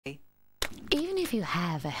if you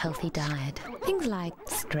have a healthy diet, things like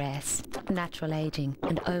stress, natural aging,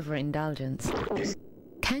 and overindulgence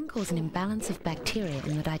can cause an imbalance of bacteria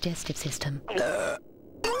in the digestive system.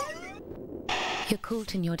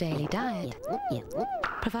 Yakult in your daily diet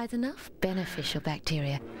provides enough beneficial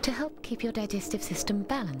bacteria to help keep your digestive system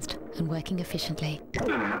balanced and working efficiently.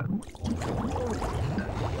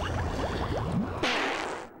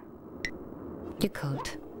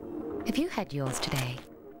 Yakult. Have you had yours today?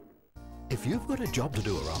 If you've got a job to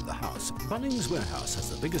do around the house, Bunnings Warehouse has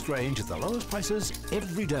the biggest range at the lowest prices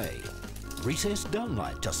every day. Recessed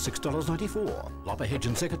downlight, just $6.94. Lopper Hedge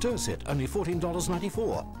and Secateurs set, only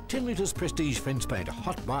 $14.94. 10 litres Prestige fence paint,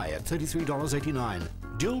 hot buy at $33.89.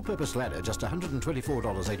 Dual purpose ladder, just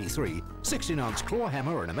 $124.83. 16-ounce claw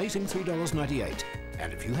hammer, an amazing $3.98.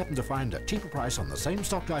 And if you happen to find a cheaper price on the same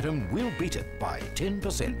stocked item, we'll beat it by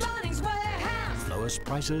 10%. Bunnings Warehouse! Lowest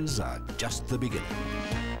prices are just the beginning.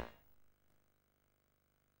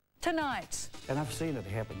 Tonight. And I've seen it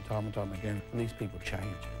happen time and time again. These people change.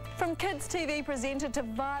 From kids TV presenter to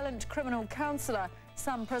violent criminal counsellor,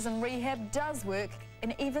 some prison rehab does work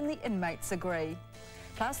and even the inmates agree.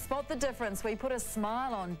 Plus, spot the difference. We put a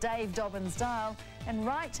smile on Dave Dobbins' dial and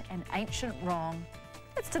right an ancient wrong.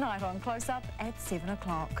 It's tonight on Close Up at 7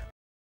 o'clock.